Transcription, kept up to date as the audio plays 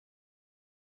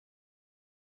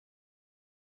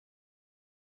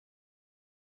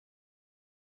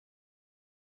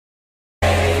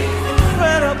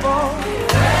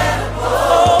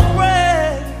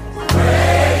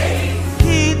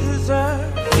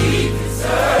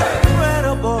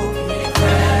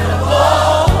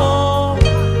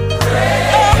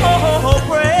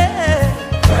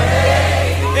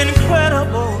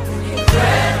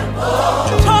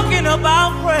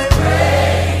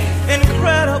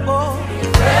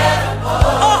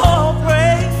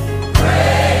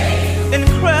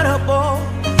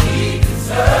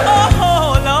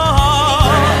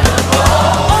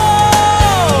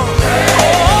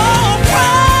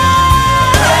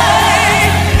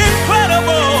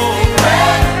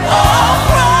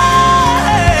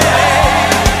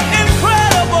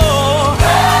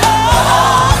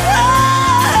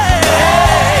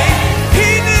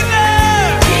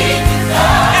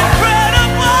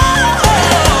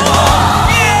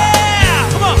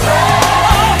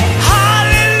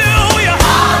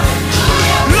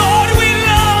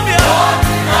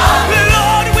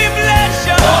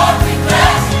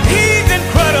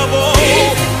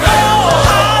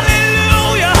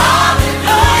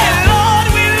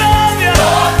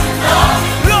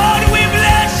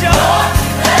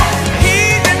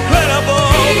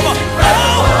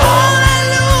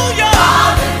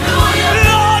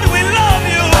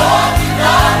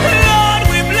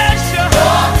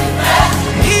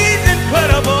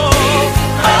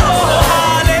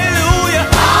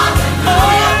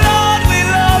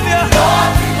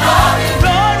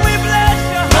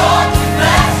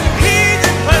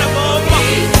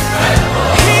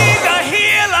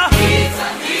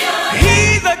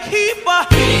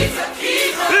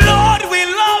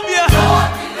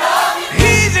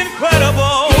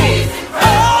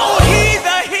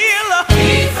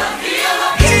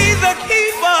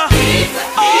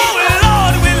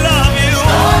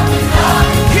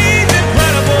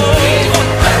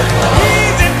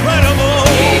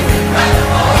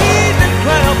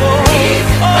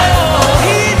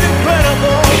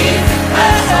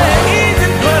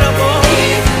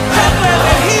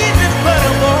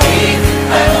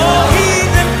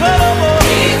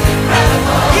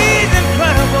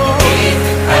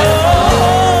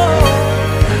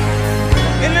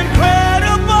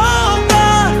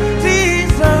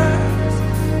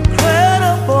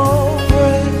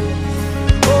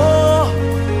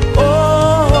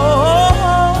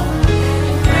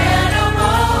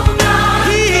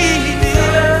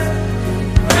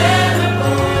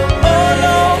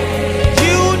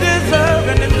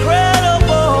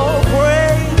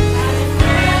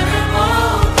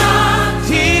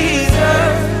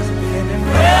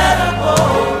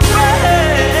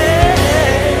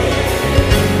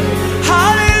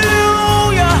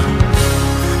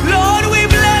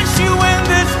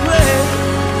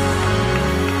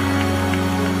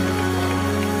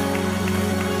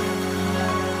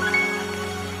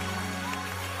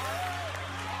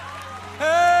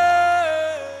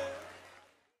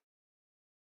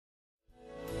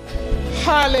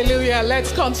Hallelujah.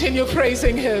 Let's continue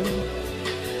praising him.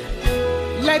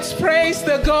 Let's praise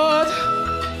the God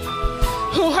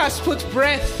who has put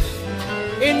breath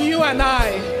in you and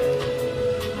I.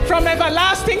 From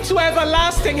everlasting to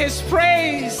everlasting, his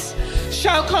praise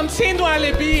shall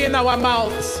continually be in our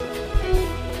mouths.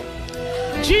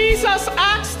 Jesus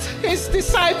asked his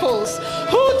disciples,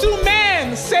 "Who do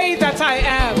men say that I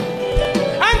am?"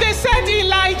 And they said,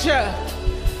 "Elijah."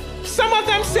 Some of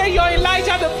them say you're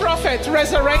Elijah the prophet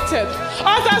resurrected.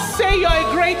 Others say you're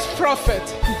a great prophet.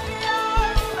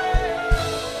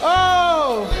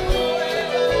 Oh.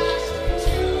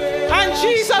 And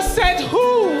Jesus said,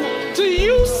 "Who do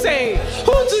you say?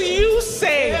 Who do you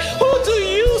say? Who do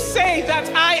you say that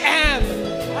I am?"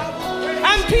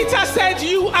 And Peter said,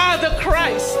 "You are the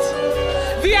Christ,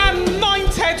 the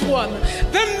anointed one,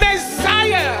 the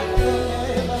Messiah,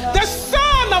 the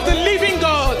Son of the living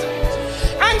God."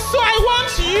 And so I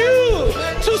want you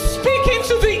to speak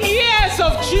into the ears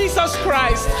of Jesus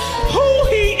Christ who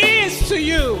he is to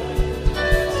you,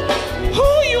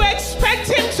 who you expect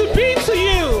him to be to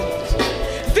you.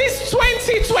 This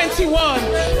 2021,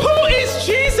 who is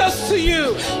Jesus to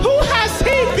you? Who has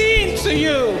he been to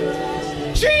you?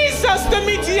 Jesus, the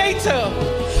mediator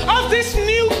of this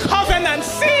new covenant,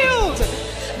 sealed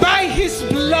by his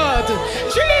blood.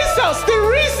 Jesus, the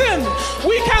reason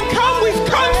we can come with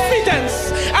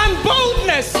confidence and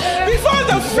boldness before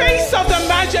the face of the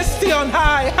majesty on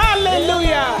high.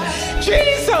 Hallelujah.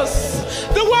 Jesus,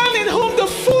 the one in whom the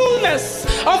fullness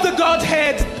of the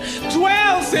Godhead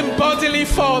dwells in bodily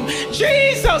form.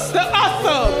 Jesus, the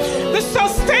author, the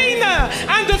sustainer,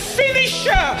 and the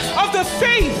finisher of the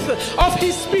faith of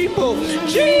his people.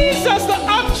 Jesus, the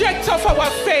object of our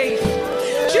faith.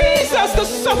 Jesus, the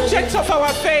subject of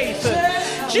our faith.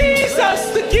 Jesus,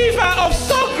 the giver of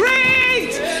so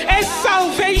great a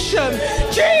salvation.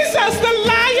 Jesus, the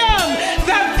lion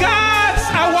that guards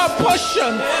our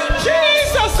portion.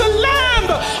 Jesus, the Lamb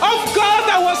of God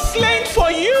that was slain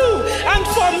for you and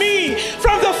for me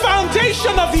from the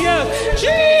foundation of the earth.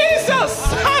 Jesus,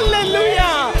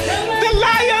 hallelujah, the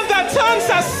lion that turns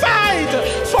aside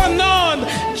for none.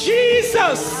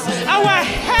 Jesus, our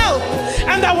help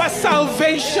and our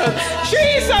salvation.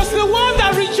 Jesus, the one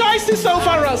that rejoices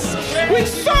over us with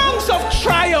songs of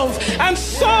triumph and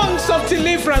songs of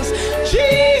deliverance.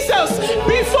 Jesus,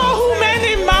 before whom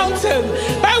any mountain,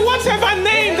 by whatever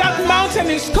name that mountain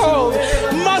is called,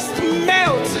 must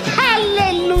melt.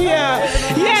 Hallelujah.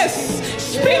 Yes,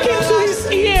 speaking to his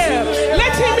ear,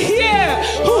 let him hear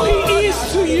who he is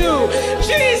to you.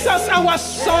 Jesus, our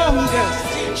song.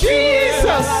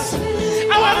 Jesus,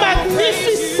 our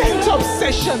magnificent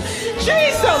obsession.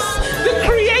 Jesus, the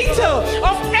creator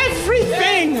of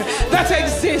everything that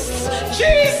exists.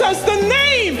 Jesus, the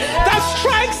name that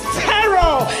strikes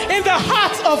terror in the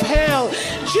heart of hell.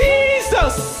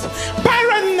 Jesus,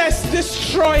 barrenness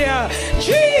destroyer.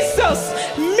 Jesus,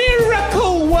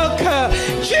 miracle worker.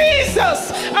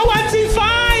 Jesus, our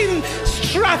divine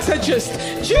strategist.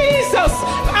 Jesus,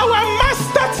 our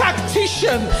master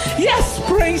tactician. Yes,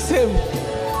 praise him.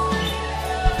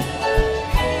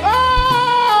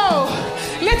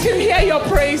 Let him hear your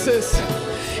praises.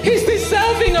 He's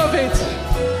deserving of it.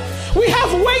 We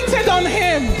have waited on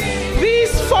him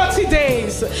these 40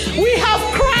 days. We have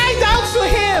cried out to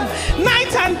him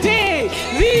night and day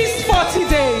these 40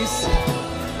 days.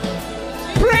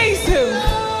 Praise him.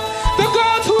 The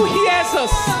God who hears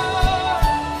us.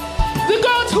 The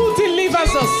God who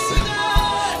delivers us.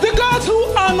 The God who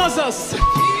honors us.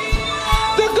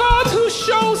 The God who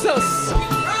shows us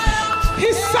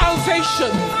his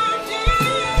salvation.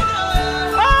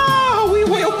 We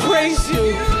will praise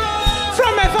you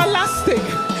from everlasting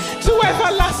to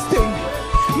everlasting,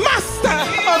 Master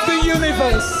of the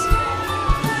universe,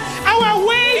 our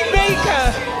way maker,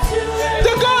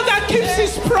 the God that keeps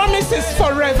his promises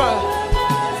forever,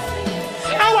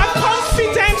 our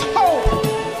confident hope,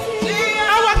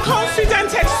 our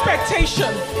confident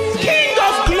expectation, King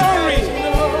of glory,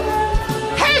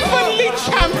 heavenly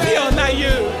champion are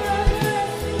you.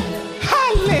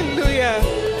 Hallelujah.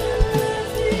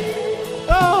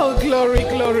 Oh, glory,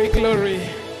 glory, glory.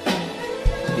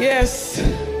 Yes.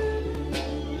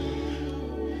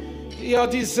 You're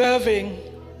deserving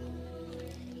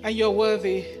and you're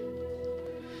worthy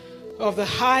of the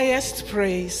highest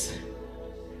praise.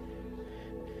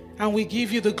 And we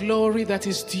give you the glory that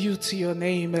is due to your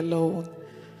name alone.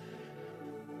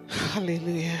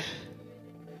 Hallelujah.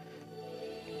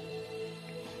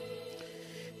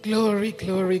 Glory,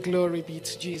 glory, glory be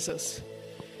to Jesus.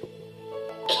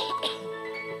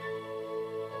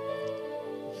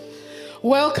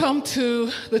 Welcome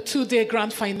to the 2-day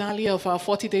grand finale of our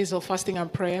 40 days of fasting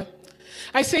and prayer.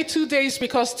 I say 2 days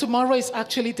because tomorrow is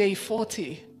actually day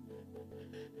 40.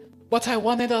 But I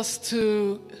wanted us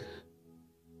to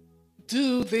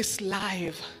do this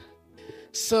live.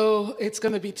 So it's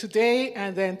going to be today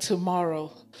and then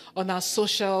tomorrow on our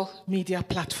social media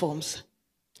platforms.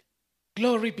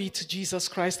 Glory be to Jesus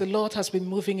Christ. The Lord has been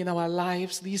moving in our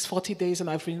lives these 40 days, and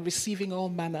I've been receiving all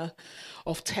manner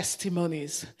of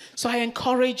testimonies. So I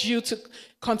encourage you to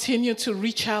continue to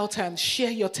reach out and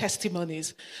share your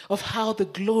testimonies of how the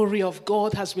glory of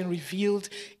God has been revealed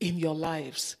in your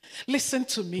lives. Listen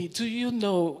to me. Do you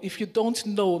know, if you don't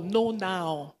know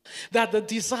now, that the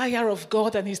desire of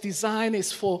God and his design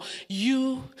is for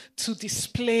you to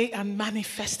display and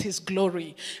manifest his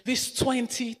glory this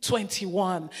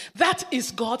 2021. That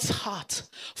is God's heart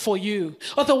for you.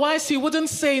 Otherwise, he wouldn't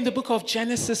say in the book of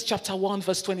Genesis chapter 1,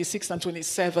 verse 26 and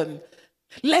 27,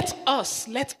 let us,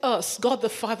 God the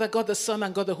Father, God the Son,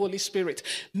 and God the Holy Spirit,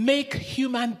 make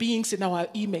human beings in our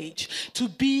image to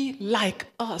be like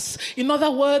us. In other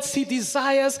words, he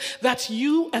desires that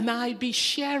you and I be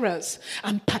sharers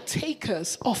and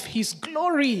partakers of his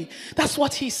glory. That's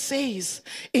what he says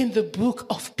in the book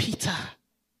of Peter.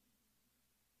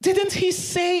 Didn't he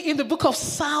say in the book of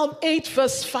Psalm 8,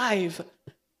 verse 5,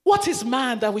 what is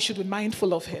man that we should be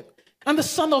mindful of him? And the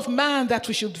Son of Man that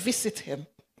we should visit him?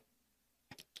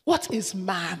 What is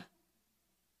man?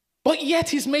 But yet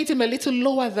he's made him a little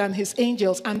lower than his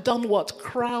angels and done what?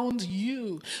 Crowned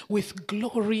you with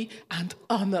glory and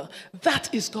honor.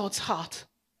 That is God's heart.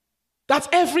 That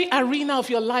every arena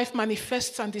of your life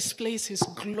manifests and displays his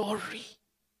glory.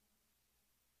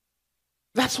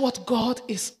 That's what God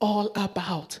is all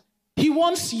about. He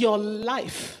wants your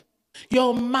life,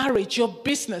 your marriage, your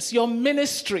business, your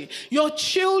ministry, your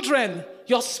children,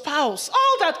 your spouse,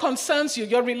 all that concerns you,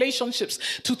 your relationships,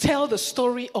 to tell the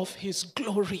story of his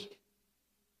glory.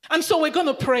 And so we're going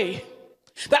to pray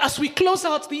that as we close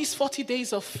out these 40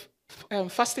 days of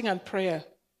fasting and prayer,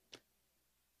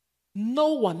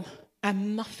 no one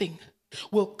and nothing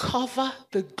will cover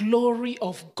the glory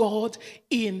of God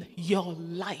in your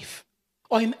life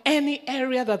or in any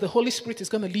area that the Holy Spirit is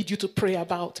going to lead you to pray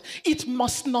about. It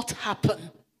must not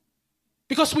happen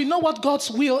because we know what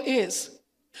God's will is.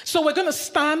 So we're going to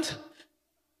stand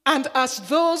and, as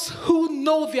those who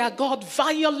know their God,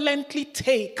 violently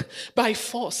take by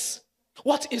force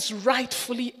what is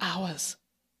rightfully ours.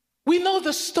 We know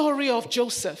the story of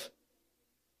Joseph.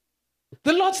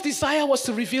 The Lord's desire was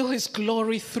to reveal his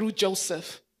glory through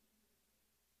Joseph.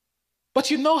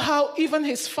 But you know how even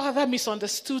his father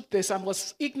misunderstood this and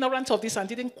was ignorant of this and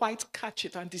didn't quite catch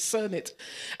it and discern it.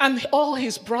 And all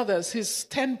his brothers, his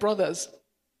 10 brothers,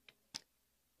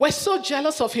 were so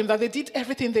jealous of him that they did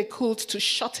everything they could to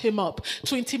shut him up,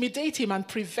 to intimidate him and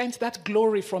prevent that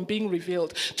glory from being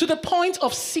revealed, to the point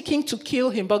of seeking to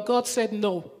kill him. But God said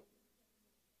no.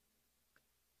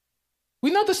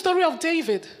 We know the story of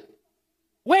David,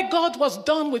 where God was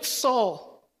done with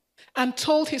Saul and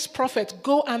told his prophet,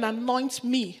 go and anoint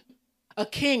me a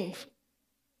king.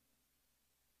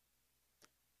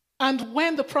 And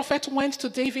when the prophet went to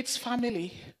David's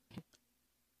family,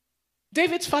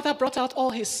 David's father brought out all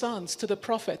his sons to the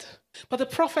prophet. But the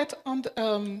prophet,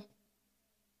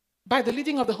 by the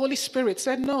leading of the Holy Spirit,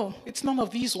 said, no, it's none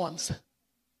of these ones.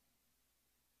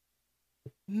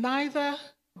 Neither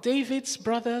David's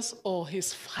brothers or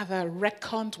his father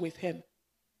reckoned with him.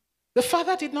 The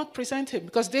father did not present him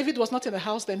because David was not in the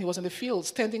house then, he was in the fields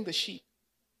tending the sheep.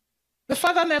 The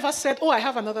father never said, oh, I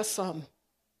have another son.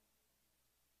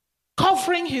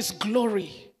 Covering his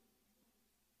glory.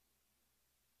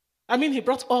 I mean, he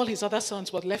brought all his other sons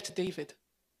but left David.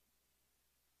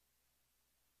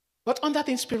 But under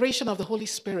the inspiration of the Holy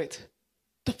Spirit,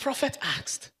 the prophet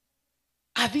asked,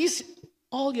 are these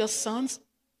all your sons?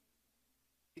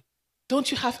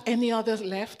 Don't you have any others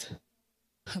left?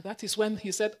 That is when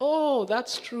he said, oh,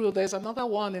 that's true. There's another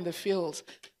one in the fields.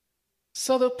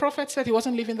 So the prophet said he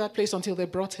wasn't leaving that place until they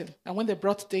brought him. And when they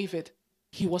brought David,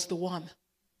 he was the one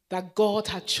that God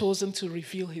had chosen to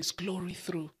reveal his glory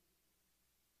through.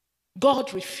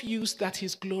 God refused that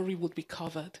his glory would be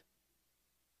covered.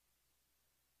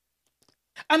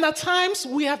 And at times,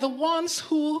 we are the ones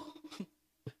who,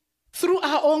 through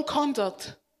our own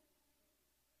conduct,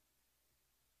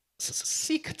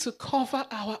 seek to cover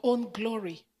our own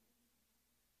glory.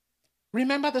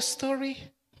 Remember the story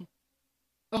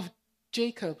of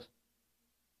Jacob.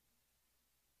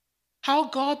 How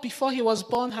God, before he was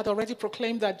born, had already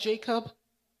proclaimed that Jacob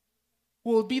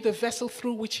will be the vessel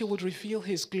through which he would reveal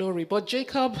his glory. But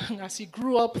Jacob, as he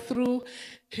grew up through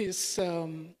his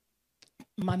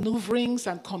maneuverings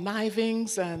and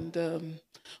connivings and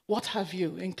what have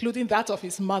you, including that of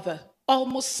his mother,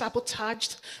 almost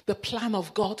sabotaged the plan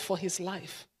of God for his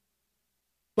life.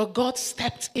 But God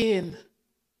stepped in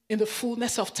the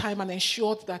fullness of time and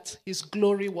ensured that his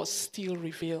glory was still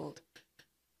revealed.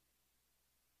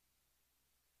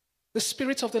 The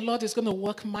Spirit of the Lord is going to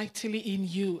work mightily in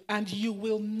you, and you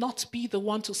will not be the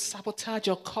one to sabotage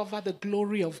or cover the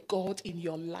glory of God in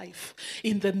your life.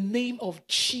 In the name of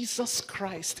Jesus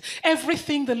Christ,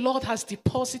 everything the Lord has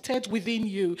deposited within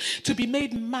you to be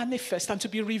made manifest and to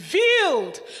be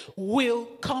revealed will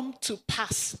come to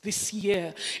pass this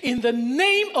year. In the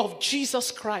name of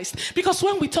Jesus Christ. Because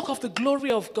when we talk of the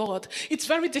glory of God, it's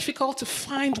very difficult to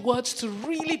find words to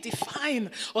really define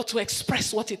or to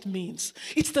express what it means.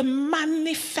 It's the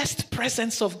manifest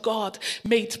presence of God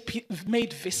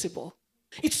made visible.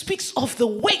 It speaks of the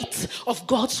weight of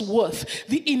God's worth,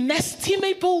 the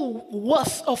inestimable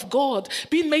worth of God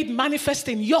being made manifest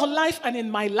in your life and in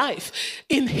my life,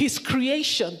 in his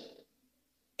creation.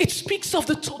 It speaks of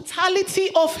the totality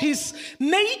of his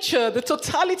nature, the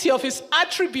totality of his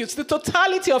attributes, the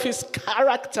totality of his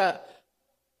character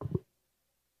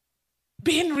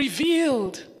being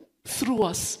revealed through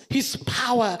us. His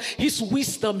power, his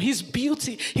wisdom, his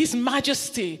beauty, his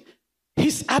majesty,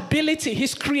 his ability,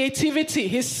 his creativity,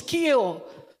 his skill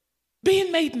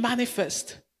being made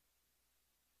manifest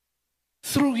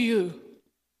through you.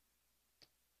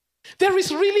 There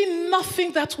is really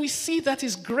nothing that we see that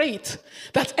is great,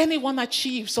 that anyone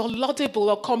achieves, or laudable,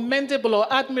 or commendable, or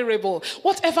admirable,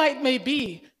 whatever it may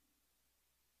be.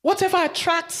 Whatever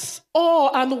attracts awe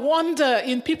and wonder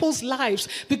in people's lives,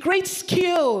 the great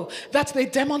skill that they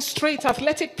demonstrate,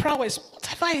 athletic prowess,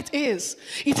 whatever it is,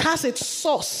 it has its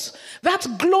source. That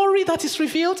glory that is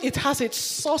revealed, it has its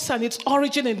source and its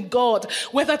origin in God,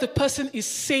 whether the person is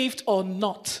saved or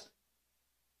not.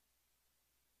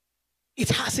 It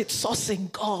has its source in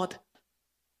God.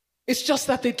 It's just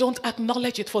that they don't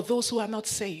acknowledge it for those who are not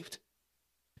saved.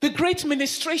 The great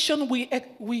ministration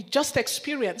we just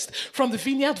experienced from the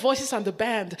Vineyard Voices and the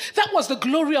band, that was the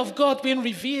glory of God being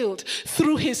revealed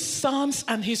through his sons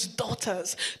and his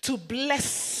daughters to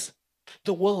bless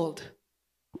the world.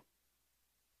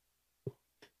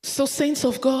 So, saints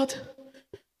of God,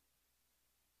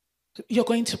 you're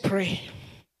going to pray.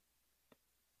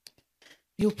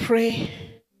 You'll pray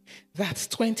that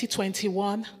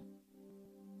 2021,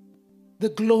 the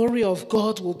glory of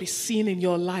God will be seen in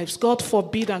your lives. God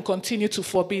forbid and continue to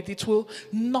forbid. It will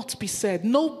not be said.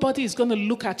 Nobody is going to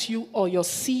look at you or your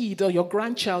seed or your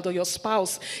grandchild or your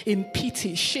spouse in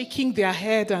pity, shaking their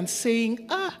head and saying,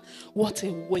 what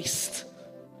a waste.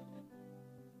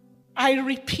 I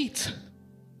repeat,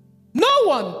 no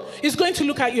one is going to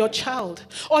look at your child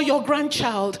or your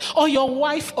grandchild or your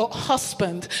wife or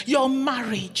husband, your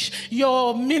marriage,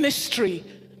 your ministry,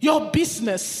 your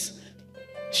business,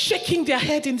 shaking their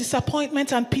head in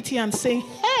disappointment and pity and saying,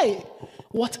 hey,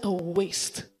 what a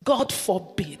waste. God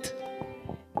forbid.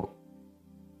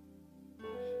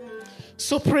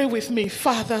 So pray with me.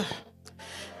 Father,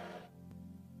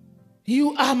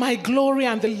 you are my glory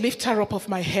and the lifter up of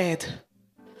my head.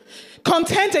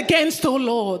 Contend against, O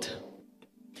Lord,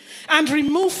 and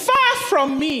remove far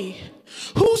from me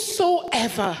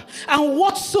whosoever and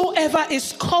whatsoever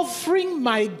is covering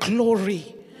my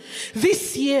glory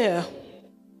this year,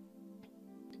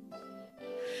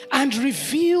 and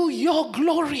reveal your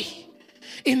glory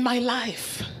in my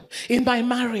life, in my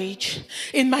marriage,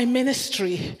 in my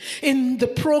ministry, in the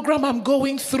program I'm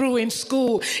going through in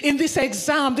school, in this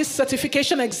exam, this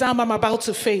certification exam I'm about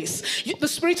to face. The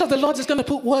Spirit of the Lord is going to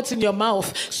put words in your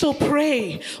mouth. So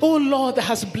pray, oh Lord, that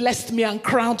has blessed me and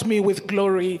crowned me with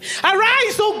glory.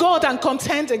 Arise, oh God, and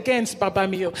contend against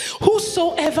Babamio.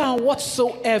 Whosoever and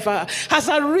whatsoever has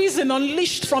arisen,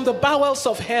 unleashed from the bowels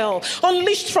of hell,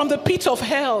 unleashed from the pit of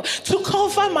hell to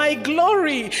cover my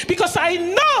glory, because I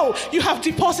know you have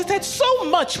deposited so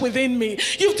much within me.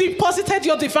 You've deposited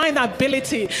your divine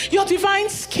ability, your divine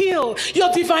skill,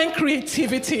 your divine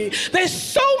creativity. There's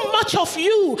so much of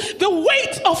you. The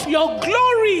weight of your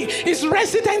glory is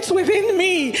resident within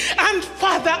me. And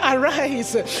Father,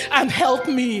 arise and help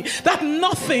me that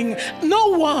nothing, no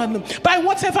one, by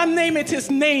whatever name it is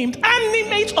named,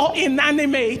 animate or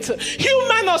inanimate,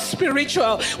 human or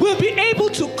spiritual, will be able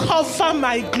to cover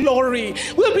my glory,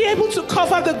 will be able to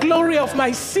cover the glory of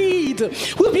my seed,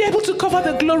 will be able to cover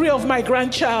the glory of my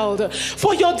grandchild.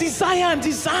 For your desire and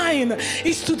design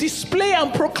is to display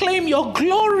and proclaim your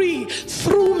glory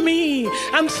through me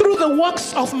and through the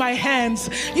works of my hands.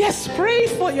 Yes, pray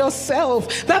for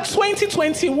yourself that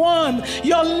 2021,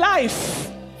 your life,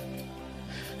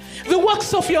 the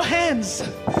works of your hands,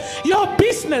 your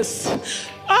business,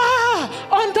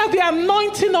 under the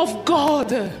anointing of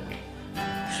God,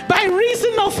 by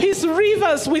reason of his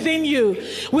rivers within you,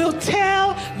 will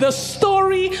tell the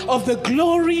story of the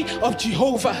glory of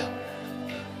Jehovah.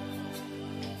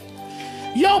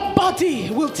 Your body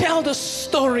will tell the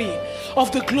story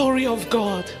of the glory of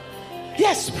God.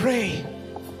 Yes, pray.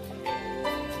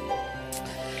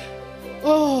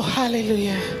 Oh,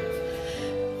 hallelujah.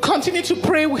 Continue to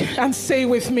pray and say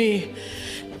with me,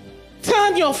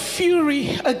 turn your fury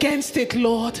against it,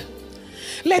 Lord.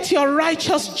 Let your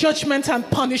righteous judgment and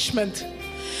punishment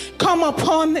come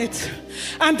upon it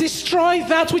and destroy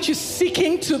that which is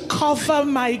seeking to cover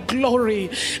my glory.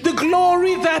 The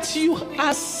glory that you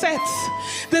are set,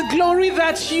 the glory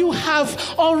that you have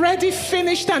already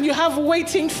finished and you have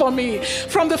waiting for me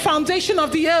from the foundation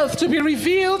of the earth to be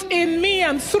revealed in me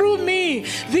and through me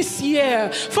this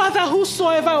year. Father,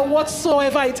 whosoever,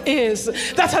 whatsoever it is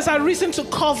that has arisen to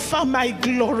cover my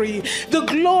glory, the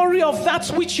glory of that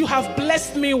which you have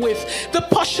blessed me with, the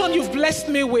portion you've blessed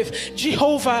me with,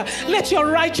 Jehovah, let your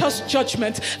righteous judgment,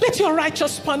 let your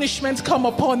righteous punishment come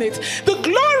upon it. The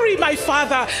glory, my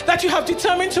Father, that you have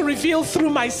determined to reveal through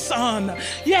my Son.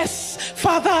 Yes,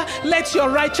 Father, let your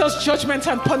righteous judgment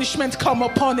and punishment come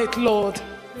upon it, Lord.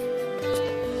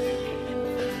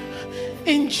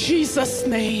 In Jesus'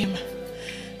 name.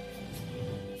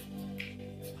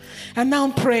 And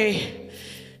now pray.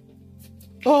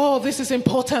 Oh, this is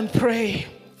important. Pray.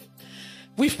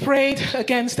 We've prayed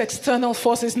against external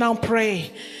forces. Now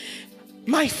pray.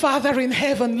 My Father in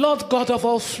heaven, Lord God of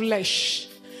all flesh,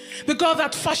 the God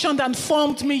that fashioned and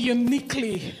formed me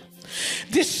uniquely,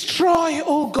 destroy,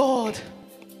 oh God,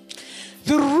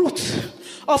 the root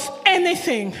of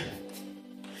anything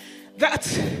that,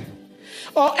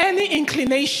 or any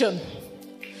inclination,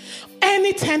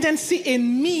 any tendency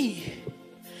in me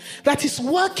that is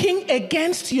working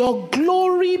against your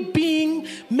glory being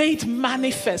made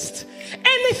manifest.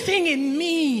 Anything in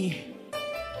me.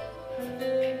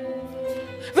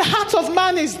 The heart of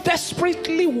man is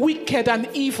desperately wicked and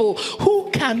evil. Who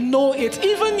can know it?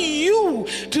 Even you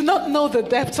do not know the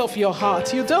depth of your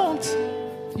heart. You don't.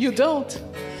 You don't.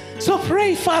 So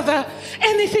pray, Father,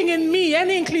 anything in me,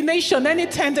 any inclination, any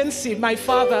tendency, my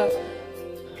Father.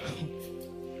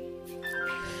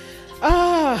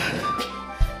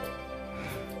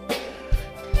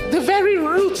 The very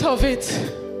root of it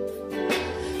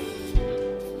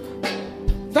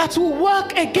that will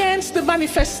work against the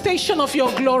manifestation of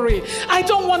your glory. I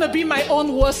don't want to be my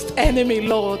own worst enemy,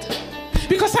 Lord,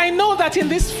 because I know that in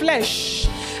this flesh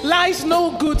lies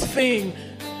no good thing.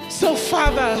 So,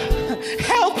 Father,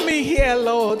 help me here,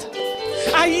 Lord.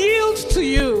 I yield to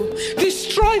you.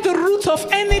 Destroy the root of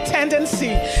any tendency,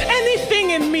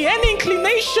 anything in me, any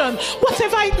inclination,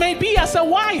 whatever it may be, as a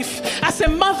wife, as a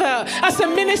mother, as a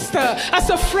minister,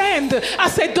 as a friend,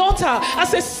 as a daughter,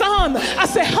 as a son,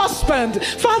 as a husband,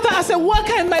 Father, as a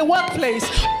worker in my workplace,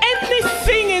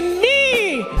 anything in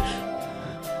me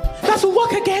that will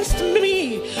work against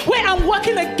me, where I'm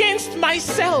working against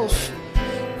myself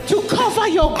to cover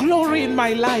your glory in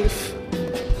my life.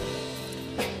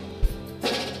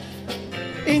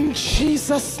 In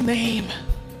Jesus' name.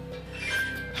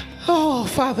 Oh,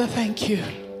 Father, thank you.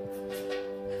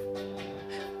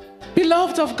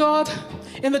 Beloved of God,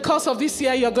 in the course of this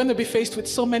year, you're going to be faced with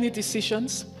so many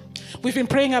decisions. We've been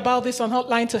praying about this on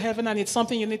Hotline to Heaven, and it's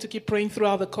something you need to keep praying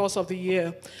throughout the course of the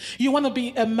year. You want to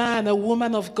be a man, a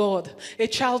woman of God, a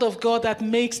child of God that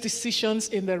makes decisions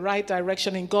in the right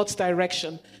direction, in God's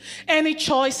direction. Any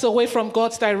choice away from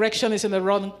God's direction is in the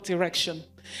wrong direction.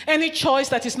 Any choice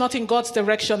that is not in God's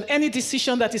direction, any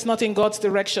decision that is not in God's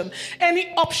direction,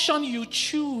 any option you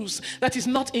choose that is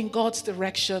not in God's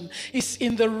direction is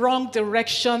in the wrong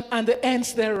direction, and the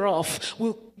ends thereof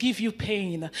will give you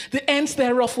pain. The ends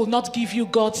thereof will not give you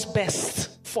God's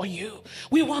best for you.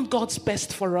 We want God's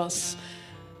best for us.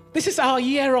 This is our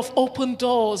year of open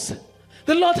doors.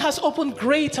 The Lord has opened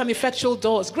great and effectual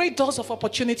doors, great doors of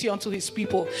opportunity unto his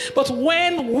people. But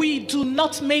when we do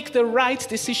not make the right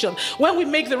decision, when we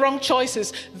make the wrong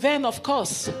choices, then of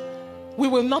course, we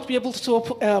will not be able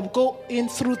to go in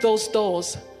through those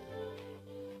doors.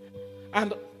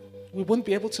 And we won't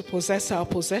be able to possess our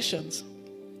possessions.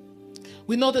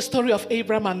 We know the story of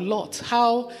Abraham and Lot,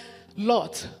 how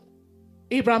Lot,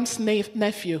 Abraham's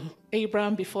nephew,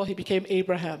 Abraham before he became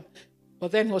Abraham,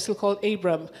 but then he was still called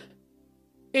Abram.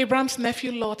 Abraham's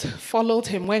nephew Lot followed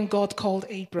him when God called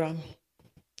Abram.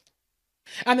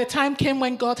 And the time came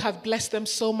when God had blessed them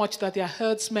so much that their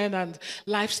herdsmen and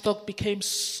livestock became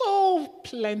so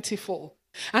plentiful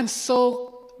and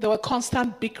so there were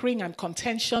constant bickering and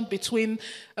contention between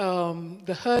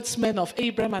the herdsmen of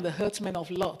Abram and the herdsmen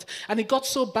of Lot. And it got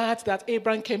so bad that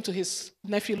Abram came to his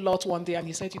nephew Lot one day and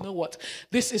he said, you know what,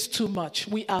 this is too much.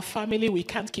 We are family, we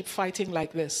can't keep fighting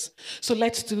like this. So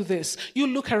let's do this. You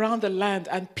look around the land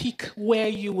and pick where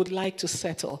you would like to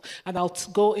settle, and I'll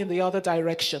go in the other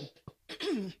direction.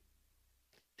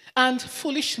 And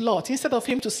foolish Lot, instead of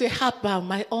him to say, Haba,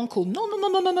 my uncle, no.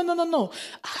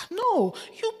 No,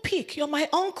 you pick, you're my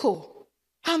uncle.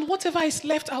 And whatever is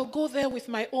left, I'll go there with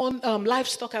my own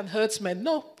livestock and herdsmen.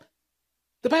 No.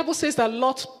 The Bible says that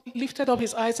Lot lifted up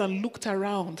his eyes and looked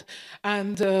around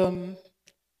and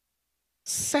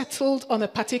settled on a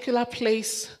particular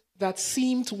place that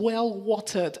seemed well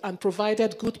watered and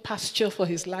provided good pasture for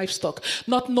his livestock,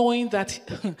 not knowing that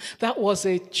that was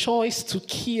a choice to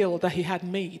kill that he had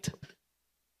made.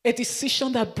 A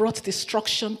decision that brought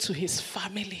destruction to his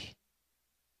family.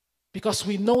 Because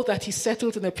we know that he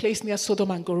settled in a place near Sodom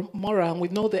and Gomorrah, and we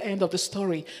know the end of the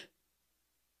story.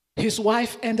 His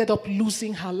wife ended up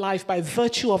losing her life by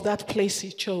virtue of that place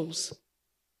he chose.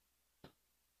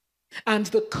 And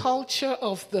the culture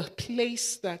of the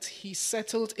place that he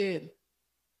settled in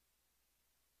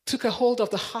took a hold of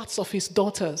the hearts of his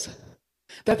daughters,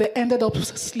 that they ended up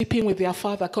sleeping with their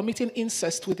father, committing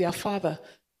incest with their father.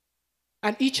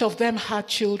 And each of them had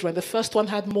children. The first one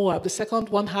had Moab. The second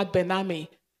one had Ben-Ami,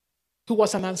 who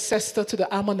was an ancestor to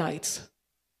the Ammonites.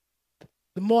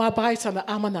 The Moabites and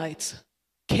the Ammonites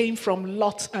came from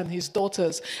Lot and his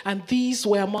daughters, and these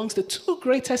were amongst the two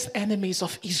greatest enemies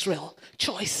of Israel.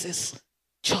 Choices.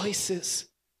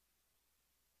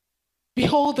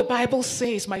 Behold, the Bible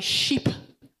says, my sheep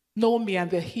know me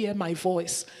and they hear my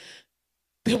voice.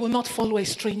 They will not follow a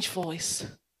strange voice.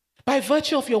 By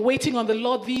virtue of your waiting on the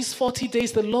Lord these 40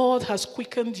 days, the Lord has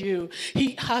quickened you.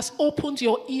 He has opened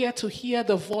your ear to hear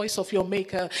the voice of your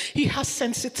Maker. He has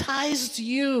sensitized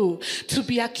you to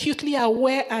be acutely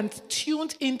aware and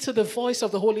tuned into the voice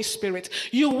of the Holy Spirit.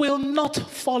 You will not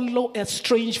follow a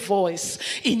strange voice.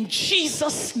 In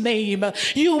Jesus' name,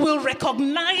 you will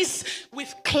recognize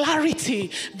with clarity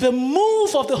the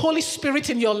move of the Holy Spirit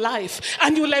in your life,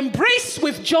 and you'll embrace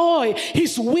with joy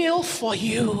His will for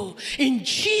you. In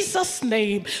Jesus'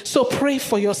 name. So pray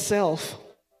for yourself.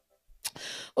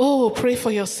 Oh, pray for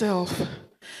yourself.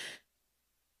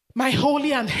 My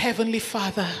holy and heavenly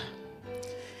Father,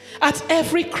 at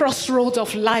every crossroad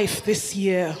of life this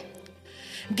year,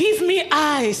 give me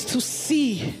eyes to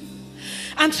see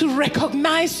and to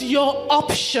recognize your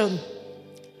option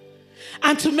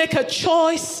and to make a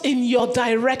choice in your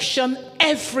direction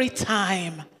every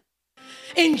time.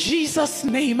 In Jesus'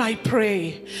 name I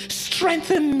pray.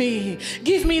 Strengthen me.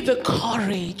 Give me the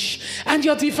courage and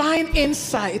your divine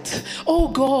insight, oh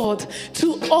God,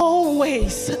 to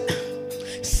always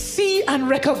see and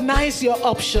recognize your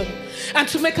option and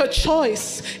to make a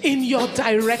choice in your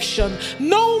direction,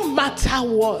 no matter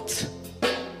what.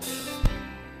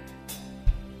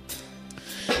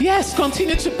 Yes,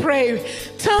 continue to pray.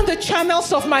 Turn the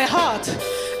channels of my heart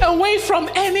away from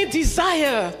any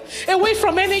desire, away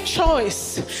from any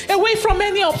choice, away from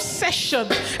any obsession,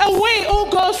 away, oh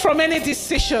God, from any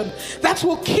decision that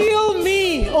will kill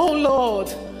me, oh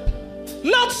Lord.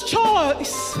 Lot's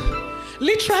choice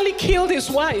literally killed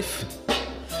his wife.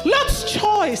 Lot's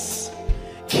choice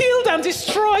killed and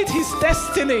destroyed his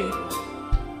destiny.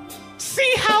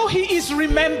 See how he is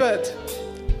remembered.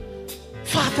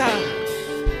 Father,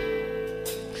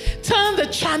 turn the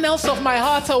channels of my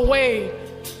heart away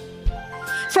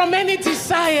from any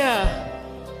desire,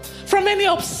 from any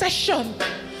obsession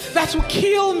that will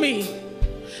kill me,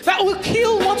 that will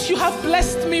kill what you have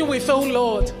blessed me with, oh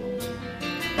Lord.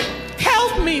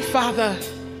 Help me, Father.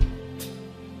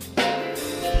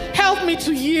 Help me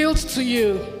to yield to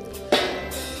you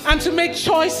and to make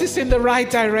choices in the right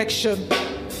direction.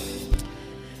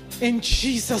 In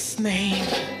Jesus' name.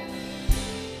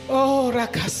 Oh,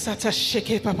 Rakasata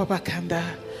Sheke Papa Bakanda.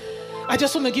 I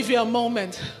just want to give you a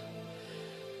moment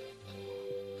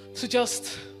to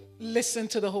just listen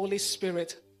to the Holy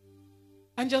Spirit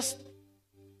and just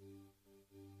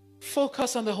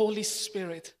focus on the Holy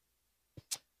Spirit.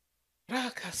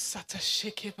 Rakasata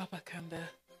Sheke Papa Kanda.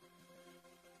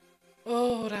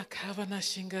 Oh, Rakavana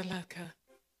Shingalaka.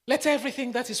 Let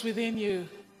everything that is within you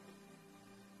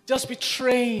just be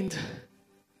trained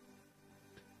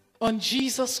on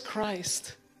Jesus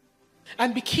Christ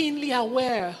and be keenly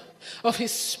aware of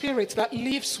His Spirit that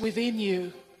lives within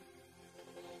you.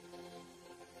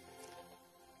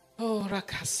 Oh,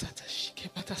 Rakasata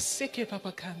Shikepata Seke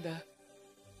Papakanda.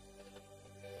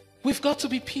 We've got to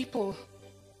be people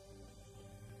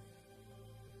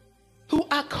who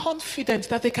are confident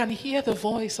that they can hear the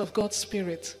voice of God's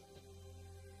Spirit.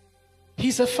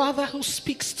 He's a Father who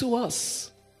speaks to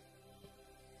us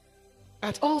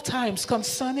at all times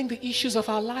concerning the issues of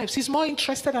our lives. He's more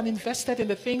interested and invested in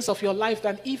the things of your life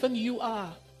than even you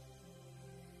are.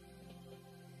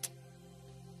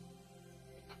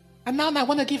 And now I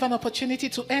want to give an opportunity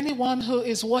to anyone who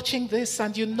is watching this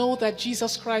and you know that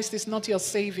Jesus Christ is not your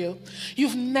Savior.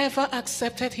 You've never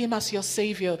accepted Him as your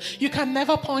Savior. You can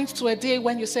never point to a day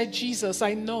when you said, Jesus,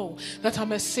 I know that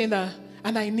I'm a sinner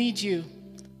and I need you.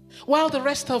 While the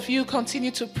rest of you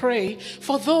continue to pray,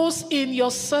 for those in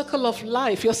your circle of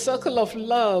life, your circle of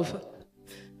love,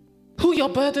 who you're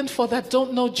burdened for that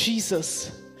don't know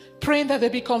Jesus, praying that they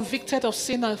be convicted of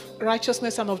sin, of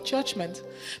righteousness, and of judgment,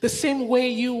 the same way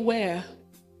you were.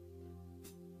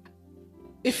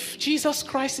 If Jesus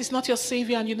Christ is not your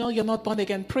Savior and you know you're not born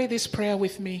again, pray this prayer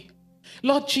with me.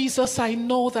 Lord Jesus, I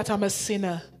know that I'm a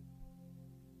sinner,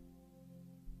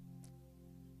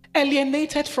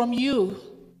 alienated from you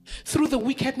through the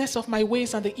wickedness of my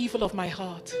ways and the evil of my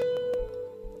heart.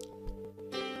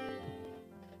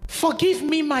 Forgive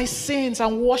me my sins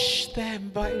and wash them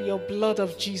by your blood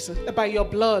of Jesus, by your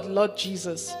blood, Lord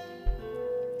Jesus.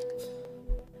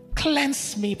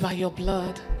 Cleanse me by your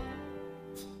blood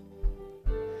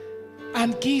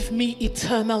and give me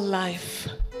eternal life.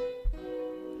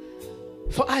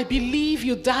 For I believe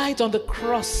you died on the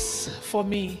cross for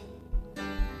me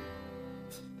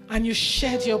and you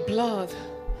shed your blood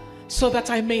so that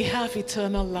I may have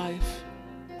eternal life.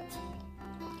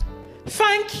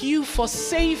 Thank you for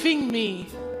saving me.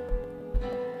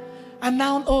 And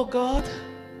now, oh God,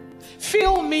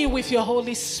 fill me with your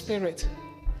Holy Spirit,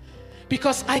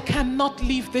 because I cannot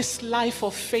live this life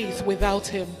of faith without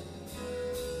Him.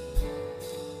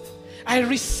 I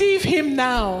receive Him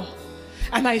now,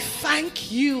 and I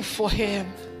thank you for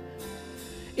Him.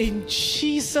 In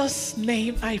Jesus'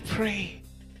 name I pray.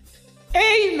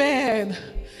 Amen.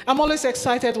 I'm always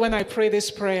excited when I pray this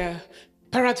prayer.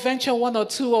 Peradventure 1 or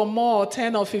 2 or more, or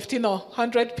 10 or 15 or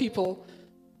 100 people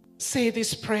say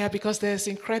this prayer, because there's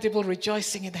incredible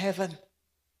rejoicing in heaven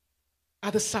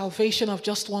at the salvation of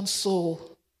just one soul.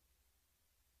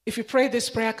 If you pray this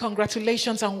prayer,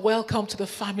 congratulations and welcome to the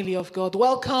family of God.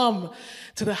 Welcome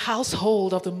to the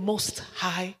household of the Most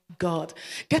High God.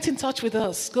 Get in touch with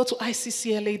us. Go to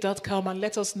iccla.com and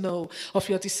let us know of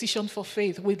your decision for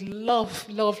faith. We'd love,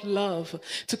 love, love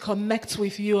to connect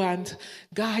with you and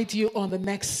guide you on the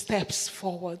next steps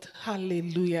forward.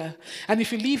 Hallelujah. And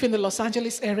if you live in the Los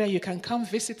Angeles area, you can come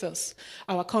visit us.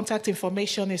 Our contact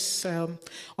information is on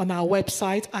our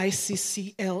website,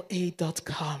 iccla.com.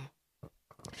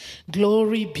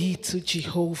 Glory be to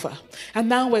Jehovah. And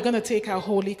now we're going to take our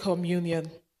Holy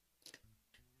Communion.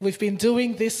 We've been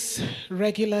doing this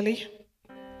regularly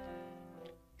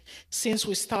since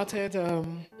we started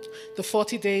the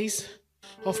 40 days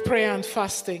of prayer and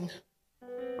fasting.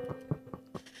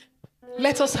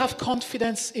 Let us have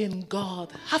confidence in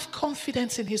God. Have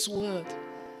confidence in His word.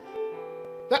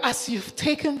 That as you've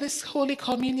taken this Holy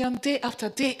Communion day after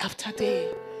day after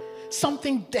day,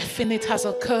 something definite has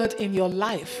occurred in your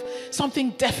life.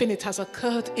 Something definite has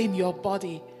occurred in your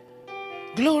body.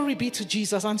 Glory be to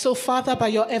Jesus. And so, Father, by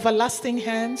your everlasting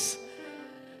hands,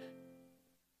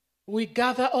 we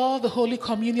gather all the Holy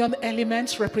Communion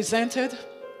elements represented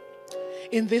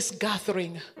in this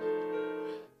gathering.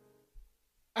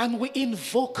 And we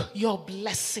invoke your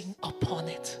blessing upon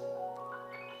it.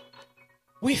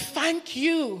 We thank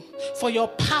you for your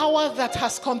power that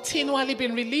has continually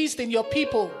been released in your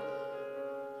people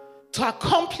to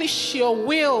accomplish your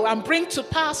will and bring to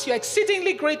pass your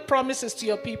exceedingly great promises to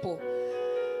your people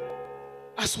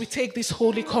as we take this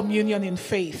Holy Communion in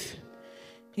faith.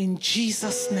 In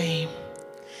Jesus' name,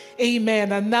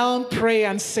 amen. And now pray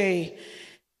and say,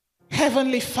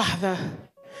 Heavenly Father,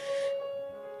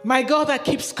 my God that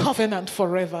keeps covenant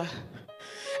forever,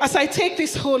 as I take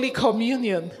this Holy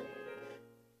Communion,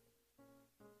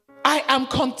 I am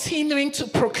continuing to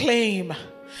proclaim,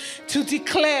 to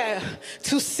declare,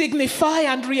 to signify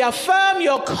and reaffirm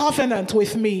your covenant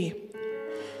with me,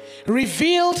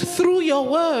 revealed through your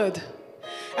word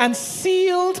and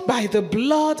sealed by the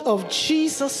blood of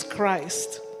Jesus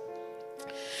Christ.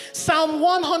 Psalm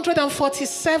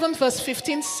 147 verse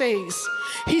 15 says,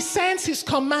 He sends His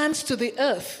commands to the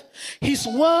earth. His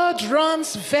word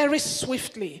runs very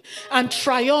swiftly and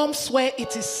triumphs where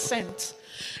it is sent.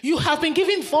 You have been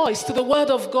giving voice to the word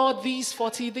of God these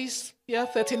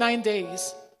 39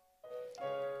 days.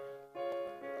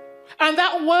 And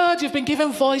that word you've been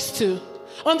given voice to,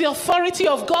 on the authority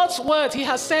of God's word, He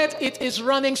has said it is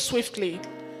running swiftly.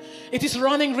 It is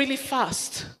running really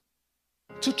fast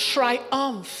to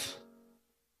triumph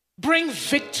bring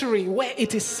victory where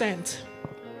it is sent.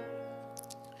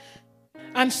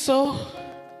 And so,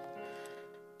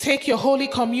 take your Holy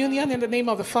Communion in the name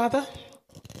of the Father,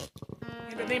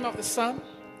 in the name of the Son,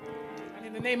 and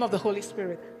in the name of the Holy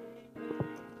Spirit.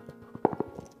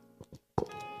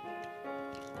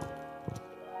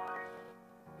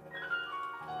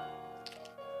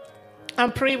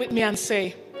 And pray with me and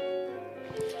say,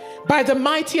 by the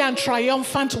mighty and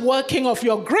triumphant working of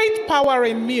your great power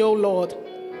in me, O Lord,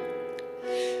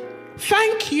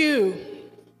 thank you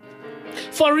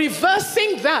for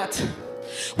reversing that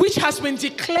which has been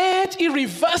declared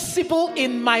irreversible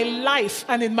in my life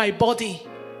and in my body.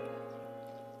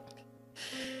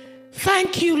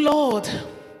 Thank you, Lord,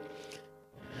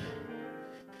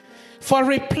 for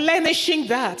replenishing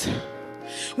that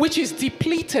which is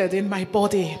depleted in my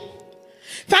body.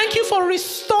 Thank you for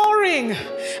restoring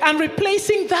and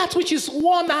replacing that which is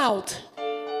worn out.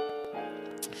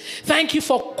 Thank you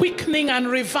for quickening and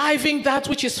reviving that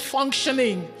which is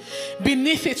functioning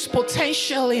beneath its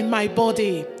potential in my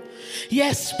body.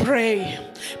 Yes, pray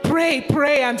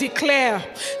and declare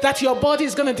that your body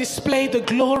is going to display the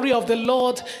glory of the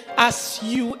Lord as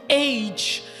you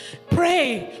age.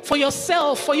 Pray for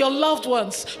yourself, for your loved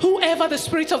ones, whoever the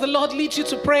Spirit of the Lord leads you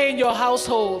to pray in your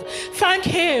household. Thank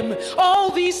Him. All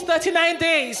these 39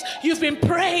 days, you've been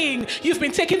praying, you've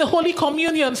been taking the Holy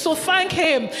Communion. So thank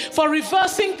Him for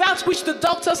reversing that which the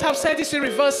doctors have said is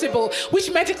irreversible,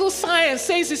 which medical science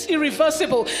says is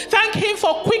irreversible. Thank Him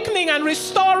for quickening and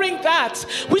restoring that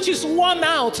which is worn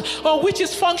out or which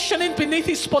is functioning beneath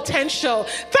its potential.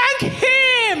 Thank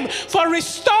Him for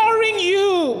restoring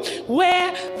you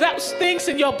where that things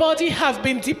in your body have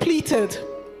been depleted.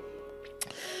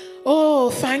 Oh,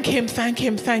 thank Him, thank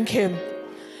Him, thank Him.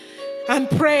 And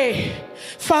pray,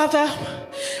 Father,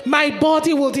 my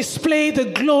body will display the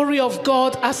glory of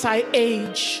God as I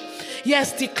age.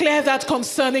 Yes, declare that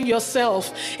concerning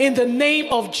yourself in the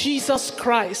name of Jesus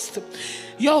Christ.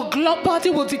 Your body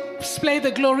will display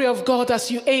the glory of God as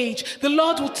you age. The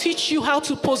Lord will teach you how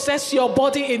to possess your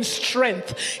body in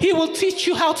strength. He will teach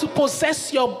you how to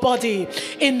possess your body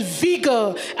in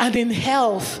vigor and in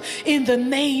health in the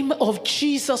name of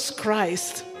Jesus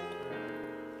Christ.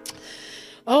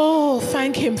 Oh,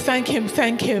 thank Him, thank Him,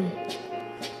 thank Him.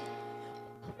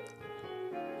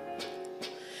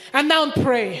 And now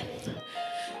pray.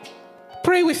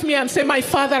 Pray with me and say, my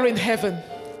Father in heaven,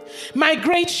 my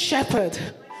great shepherd,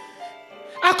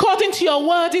 according to your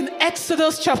word in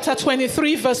Exodus chapter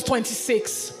 23, verse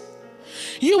 26,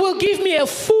 you will give me a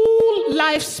full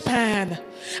lifespan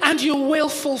and you will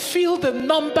fulfill the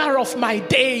number of my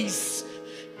days.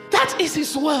 That is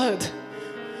His word.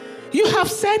 You have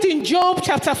said in Job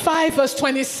chapter 5, verse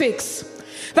 26,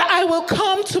 that I will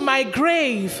come to my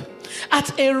grave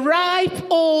at a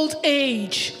ripe old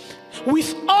age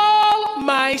with all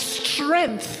my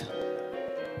strength.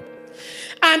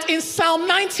 And in Psalm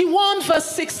 91 verse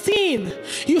 16,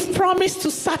 you've promised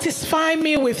to satisfy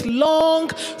me with long,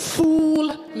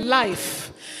 full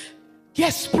life.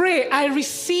 Yes, pray, I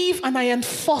receive and I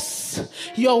enforce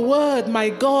your word, my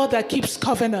God that keeps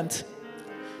covenant,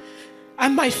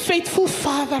 and my faithful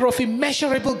Father of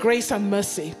immeasurable grace and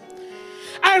mercy.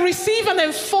 I receive and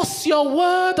enforce your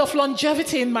word of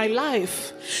longevity in my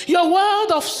life, your word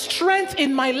of strength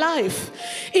in my life.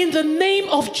 In the name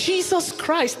of Jesus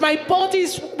Christ, my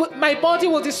body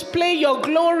will display your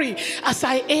glory as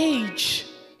I age.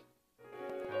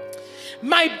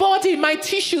 My body, my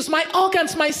tissues, my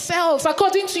organs, my cells,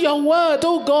 according to your word,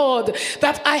 oh God,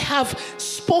 that I have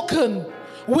spoken,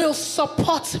 will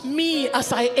support me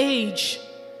as I age.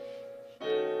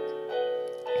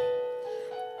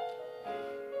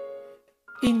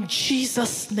 In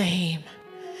Jesus' name,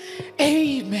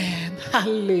 amen.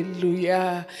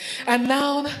 Hallelujah. And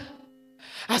now,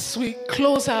 as we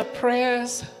close our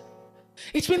prayers,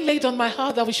 it's been laid on my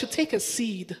heart that we should take a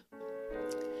seed.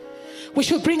 We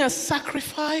should bring a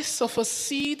sacrifice of a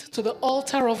seed to the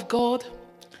altar of God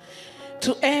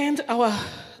to end our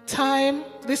time,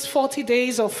 these 40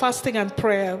 days of fasting and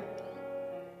prayer.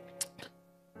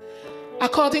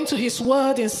 According to His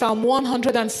word in Psalm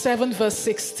 107 verse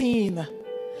 16,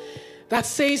 that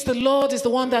says the Lord is the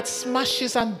one that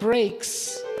smashes and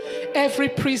breaks every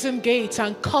prison gate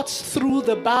and cuts through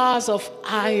the bars of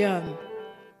iron.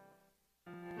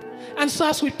 And so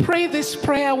as we pray this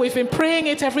prayer, we've been praying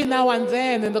it every now and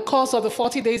then in the course of the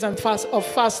 40 days of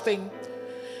fasting.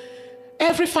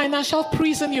 Every financial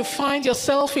prison you find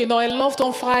yourself in, or a loved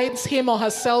one finds him or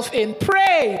herself in,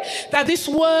 pray that this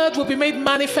word will be made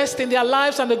manifest in their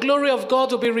lives and the glory of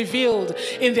God will be revealed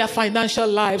in their financial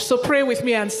lives. So pray with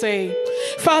me and say,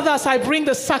 Father, as I bring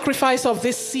the sacrifice of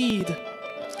this seed,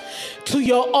 to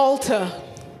your altar.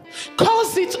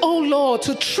 Cause it, O Lord,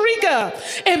 to trigger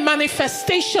a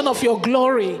manifestation of your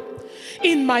glory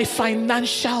in my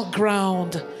financial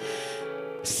ground.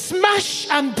 Smash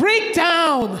and break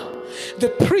down the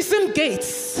prison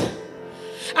gates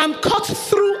and cut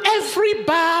through every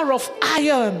bar of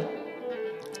iron.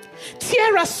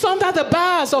 Tear asunder the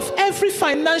bars of every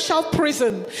financial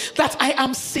prison that I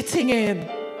am sitting in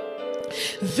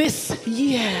this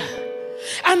year.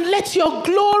 And let your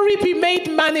glory be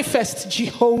made manifest,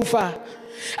 Jehovah,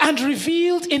 and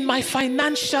revealed in my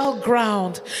financial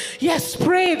ground. Yes,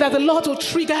 pray that the Lord will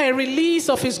trigger a release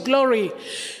of his glory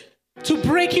to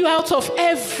break you out of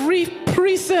every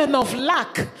prison of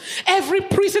lack, every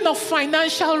prison of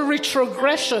financial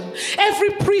retrogression, every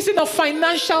prison of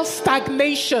financial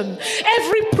stagnation,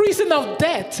 every prison of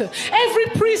debt, every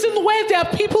prison where there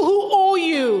are people who owe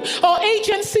you or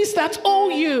agencies that owe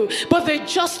you, but they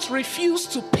just refuse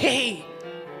to pay.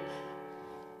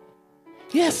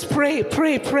 Yes, pray,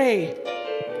 pray, pray.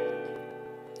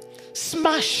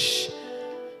 Smash,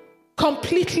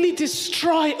 completely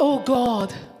destroy, oh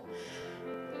God,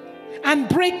 and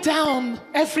break down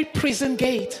every prison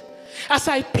gate as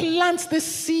I plant this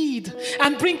seed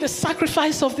and bring the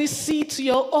sacrifice of this seed to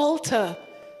your altar.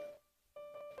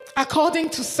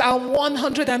 According to Psalm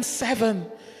 107,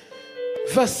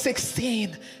 verse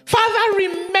 16. Father,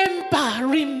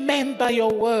 remember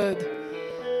your word.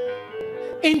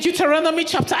 In Deuteronomy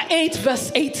chapter 8,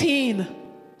 verse 18.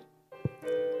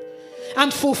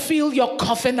 And fulfill your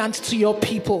covenant to your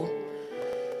people.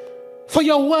 For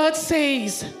your word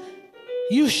says,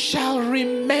 you shall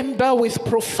remember with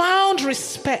profound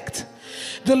respect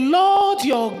the Lord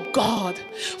your God,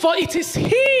 for it is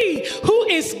he who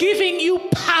is giving you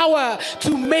power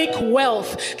to make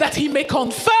wealth, that he may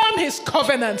confirm his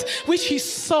covenant, which he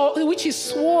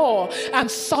swore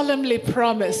and solemnly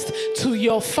promised to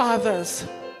your fathers,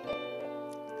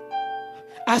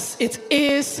 as it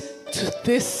is to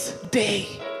this day.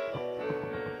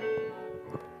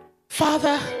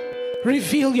 Father,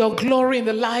 reveal your glory in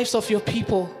the lives of your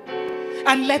people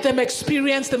and let them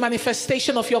experience the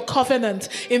manifestation of your covenant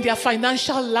in their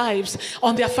financial lives,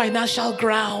 on their financial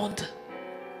ground.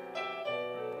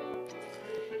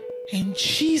 In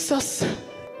Jesus'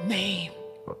 name.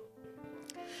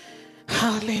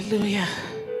 Hallelujah.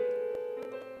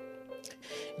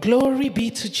 Glory be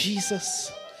to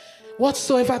Jesus.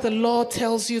 Whatsoever the Lord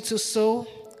tells you to sow,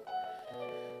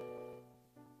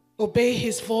 obey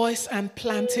his voice and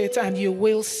plant it, and you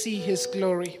will see his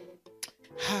glory.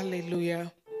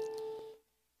 Hallelujah.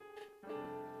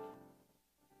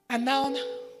 And now,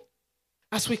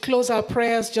 as we close our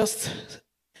prayers, just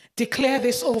declare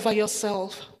this over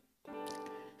yourself.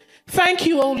 Thank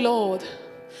you, O Lord,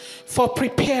 for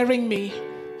preparing me,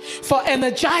 for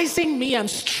energizing me and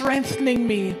strengthening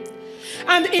me,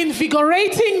 and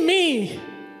invigorating me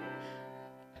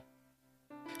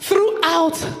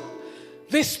throughout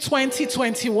this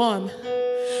 2021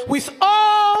 with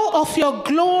all of your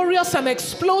glorious and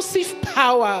explosive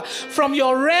power from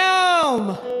your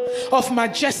realm of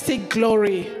majestic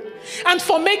glory, and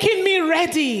for making me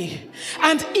ready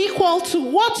and equal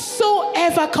to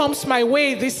whatsoever comes my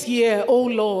way this year, O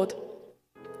Lord,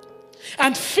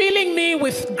 and filling me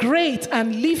with great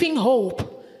and living hope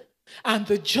and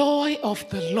the joy of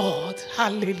the Lord.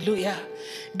 Hallelujah.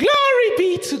 Glory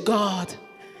be to God.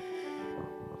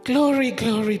 Glory,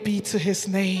 glory be to his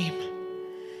name.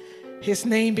 His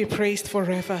name be praised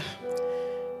forever.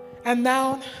 And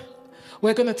now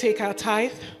we're going to take our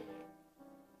tithe.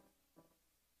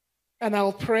 And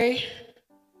I'll pray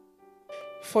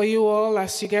for you all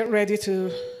as you get ready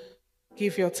to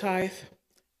give your tithe.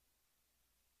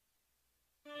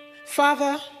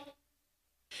 Father,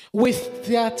 with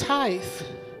their tithe,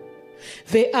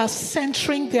 they are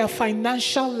centering their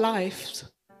financial lives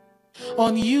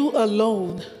on you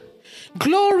alone.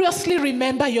 Gloriously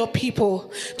remember your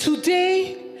people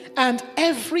today and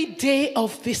every day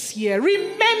of this year.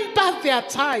 Remember their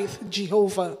tithe,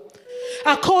 Jehovah.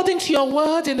 According to your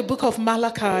word in the book of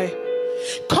Malachi,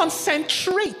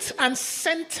 concentrate and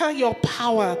center your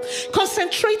power.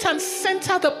 Concentrate and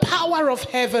center the power of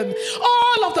heaven,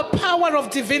 all of the power of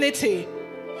divinity.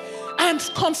 And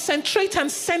concentrate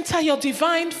and center your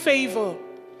divine favor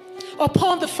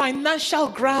upon the financial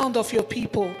ground of your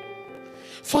people.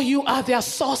 For you are their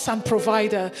source and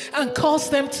provider, and cause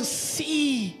them to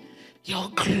see your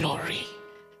glory.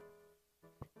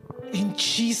 In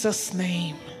Jesus'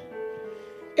 name,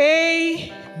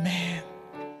 amen.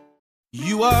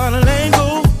 You are the let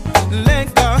go,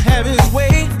 let God have his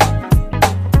way.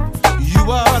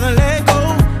 You are the let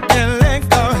go and let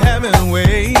God have his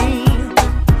way.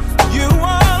 You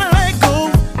are the let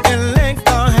go and let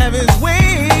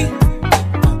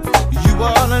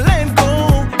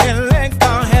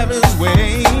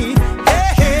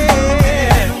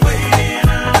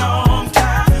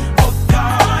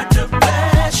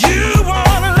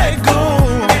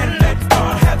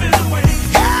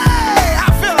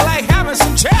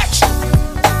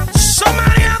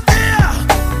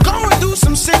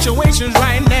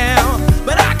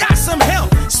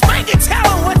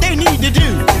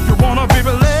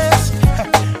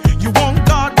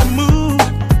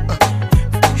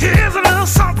little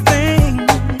something.